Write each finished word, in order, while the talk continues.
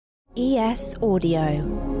ES Audio.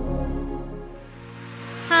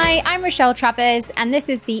 Hi, I'm Rochelle Travers, and this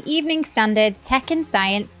is the Evening Standard's Tech and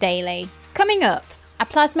Science Daily. Coming up, a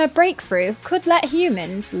plasma breakthrough could let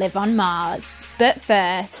humans live on Mars. But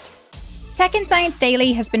first, Tech and Science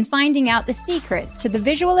Daily has been finding out the secrets to the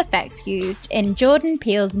visual effects used in Jordan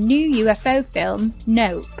Peele's new UFO film,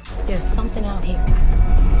 Nope. There's something out here.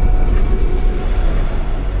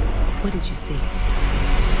 What did you see?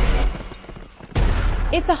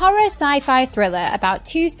 It's a horror sci-fi thriller about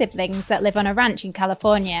two siblings that live on a ranch in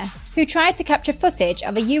California who try to capture footage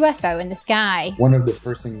of a UFO in the sky. One of the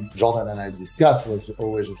first things Jordan and I discussed was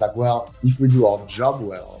always just like, well, if we do our job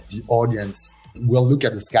well, the audience will look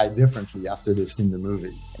at the sky differently after they've seen the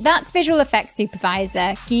movie. That's visual effects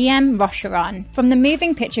supervisor Guillaume Rocheron from the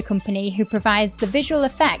moving picture company who provides the visual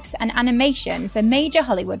effects and animation for major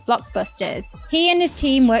Hollywood blockbusters. He and his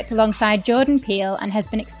team worked alongside Jordan Peele and has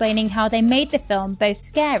been explaining how they made the film both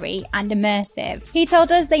scary and immersive. He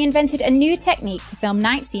told us they invented a new technique to film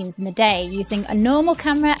night scenes in the day using a normal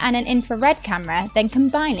camera and an infrared camera, then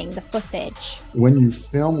combining the footage. When you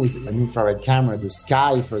film with an infrared camera, the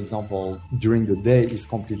sky, for example, during the day is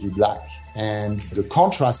completely black. And the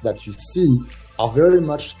contrast that you see are very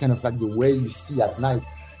much kind of like the way you see at night.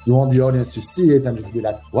 You want the audience to see it and just be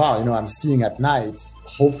like, wow, I'm seeing at night.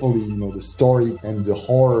 Hopefully, the story and the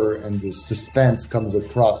horror and the suspense comes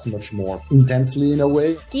across much more intensely in a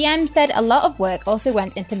way. Guillaume said a lot of work also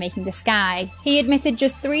went into making the sky. He admitted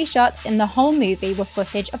just 3 shots in the whole movie were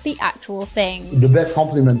footage of the actual thing. The best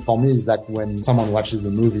compliment for me is that when someone watches the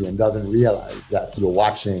movie and doesn't realize that you're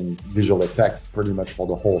watching visual effects pretty much for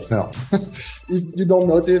the whole film. If you don't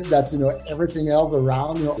notice that, everything else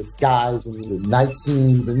around, the skies and the night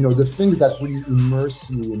scenes and, the things that really immerse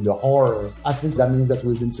you in the horror, I think that means that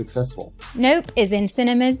we've been successful. Nope is in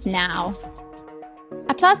cinemas now.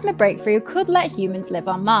 A plasma breakthrough could let humans live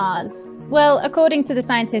on Mars. Well, according to the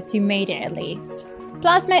scientists who made it at least.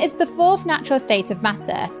 Plasma is the 4th natural state of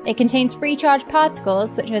matter. It contains free charged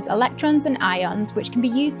particles such as electrons and ions, which can be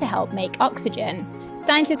used to help make oxygen.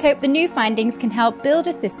 Scientists hope the new findings can help build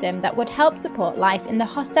a system that would help support life in the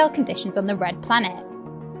hostile conditions on the Red Planet.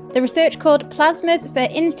 The research called Plasmas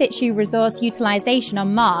for In Situ Resource Utilization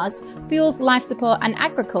on Mars, Fuels, Life Support and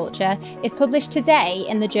Agriculture is published today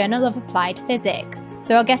in the Journal of Applied Physics.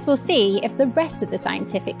 So I guess we'll see if the rest of the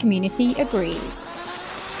scientific community agrees.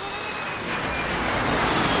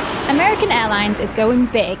 American Airlines is going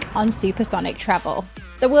big on supersonic travel.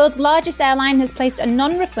 The world's largest airline has placed a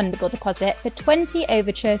non-refundable deposit for 20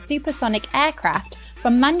 Overture supersonic aircraft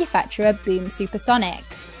from manufacturer Boom Supersonic.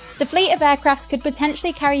 The fleet of aircrafts could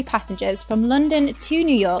potentially carry passengers from London to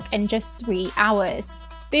New York in just 3 hours.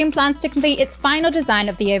 Boom plans to complete its final design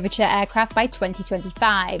of the Overture aircraft by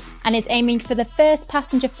 2025 and is aiming for the first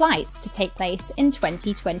passenger flights to take place in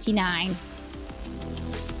 2029.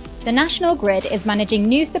 The national grid is managing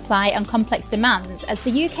new supply and complex demands as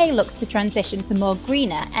the UK looks to transition to more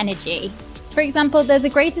greener energy. For example, there's a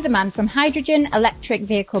greater demand from hydrogen, electric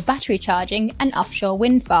vehicle battery charging and offshore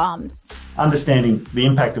wind farms. Understanding the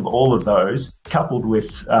impact of all of those, coupled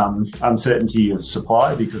with uncertainty of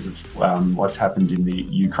supply because of what's happened in the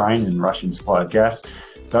Ukraine and Russian supply of gas,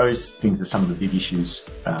 those things are some of the big issues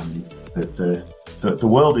that the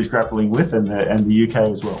world is grappling with and the UK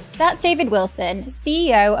as well. That's David Wilson,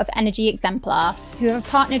 CEO of Energy Exemplar, who have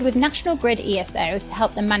partnered with National Grid ESO to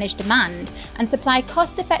help them manage demand and supply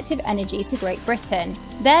cost-effective energy to Great Britain.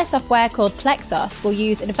 Their software called Plexos will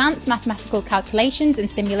use advanced mathematical calculations and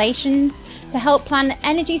simulations to help plan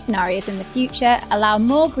energy scenarios in the future, allow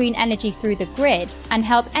more green energy through the grid, and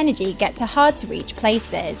help energy get to hard-to-reach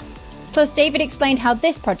places. Plus, David explained how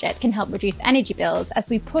this project can help reduce energy bills as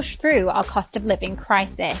we push through our cost of living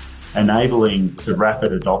crisis. Enabling the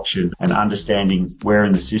rapid adoption and understanding where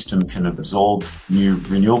in the system can absorb new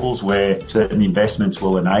renewables, where certain investments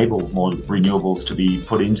will enable more renewables to be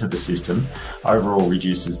put into the system, overall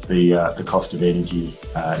reduces the cost of energy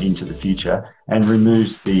into the future and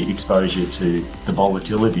removes the exposure to the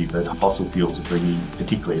volatility that fossil fuels are bringing,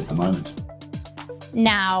 particularly at the moment.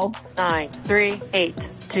 Now, 9, 3, 8,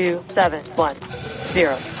 2, 7, 1,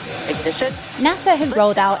 0. Ignition. NASA has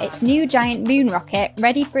rolled out its new giant moon rocket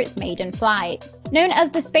ready for its maiden flight. Known as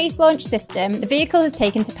the Space Launch System, the vehicle has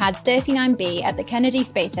taken to pad 39B at the Kennedy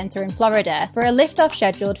Space Center in Florida for a liftoff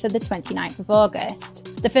scheduled for the 29th of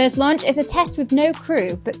August. The first launch is a test with no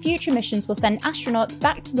crew, but future missions will send astronauts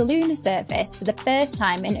back to the lunar surface for the first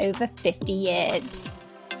time in over 50 years.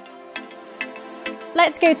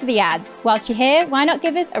 Let's go to the ads. Whilst you're here, why not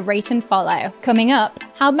give us a rate and follow? Coming up,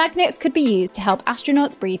 how magnets could be used to help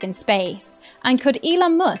astronauts breathe in space. And could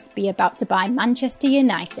Elon Musk be about to buy Manchester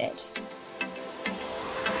United?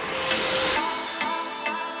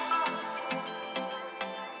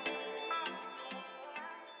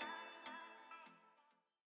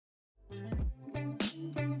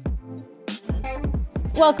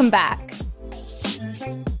 Welcome back.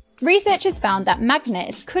 Researchers found that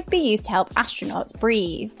magnets could be used to help astronauts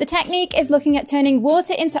breathe. The technique is looking at turning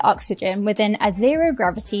water into oxygen within a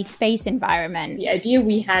zero-gravity space environment. The idea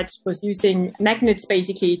we had was using magnets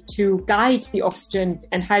basically to guide the oxygen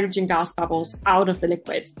and hydrogen gas bubbles out of the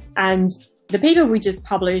liquid. And the paper we just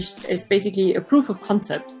published is basically a proof of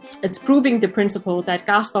concept. It's proving the principle that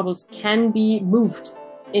gas bubbles can be moved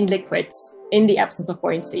in liquids in the absence of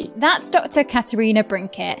buoyancy. That's Dr Katharina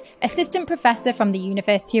Brinkert, assistant professor from the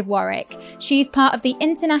University of Warwick. She's part of the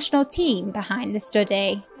international team behind the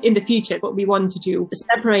study. In the future, what we want to do is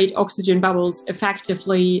separate oxygen bubbles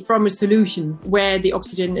effectively from a solution where the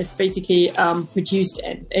oxygen is basically produced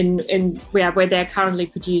in where they're currently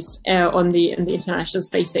produced on the International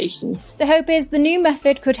Space Station. The hope is the new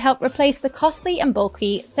method could help replace the costly and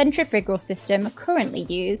bulky centrifugal system currently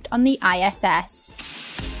used on the ISS.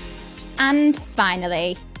 And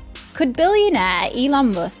finally, could billionaire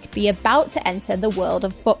Elon Musk be about to enter the world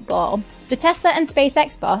of football? The Tesla and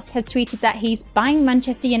SpaceX boss has tweeted that he's buying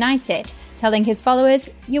Manchester United, telling his followers,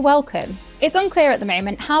 "You're welcome." It's unclear at the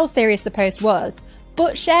moment how serious the post was,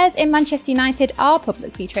 but shares in Manchester United are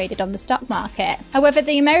publicly traded on the stock market. However,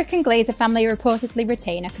 the American Glazer family reportedly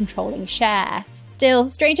retain a controlling share. Still,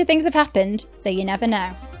 stranger things have happened, so you never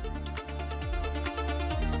know.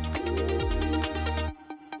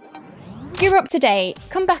 You're up to date.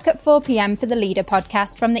 Come back at 4 p.m. for the Leader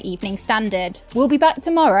podcast from the Evening Standard. We'll be back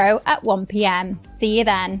tomorrow at 1 p.m. See you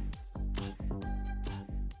then.